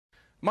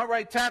My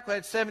right tackle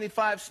had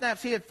 75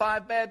 snaps. He had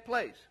 5 bad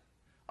plays.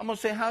 I'm going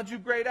to say, how'd you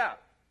grade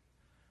out?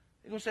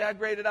 He's going to say, I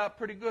graded out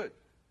pretty good.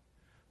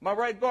 My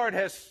right guard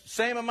has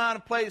same amount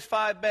of plays,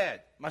 5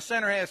 bad. My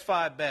center has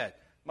 5 bad.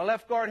 My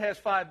left guard has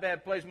 5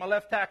 bad plays. My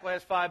left tackle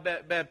has 5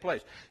 bad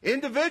plays.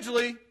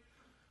 Individually,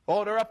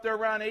 they're up there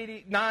around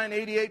 89,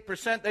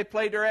 88%. They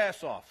played their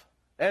ass off.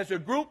 As a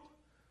group,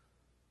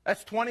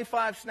 that's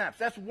 25 snaps.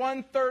 That's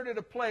 1/3 of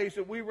the plays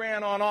that we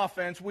ran on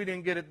offense. We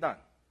didn't get it done.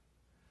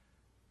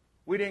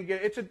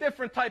 It's a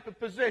different type of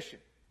position.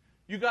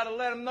 You got to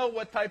let them know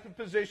what type of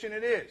position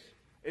it is.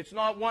 It's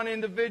not one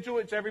individual.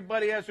 It's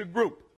everybody as a group.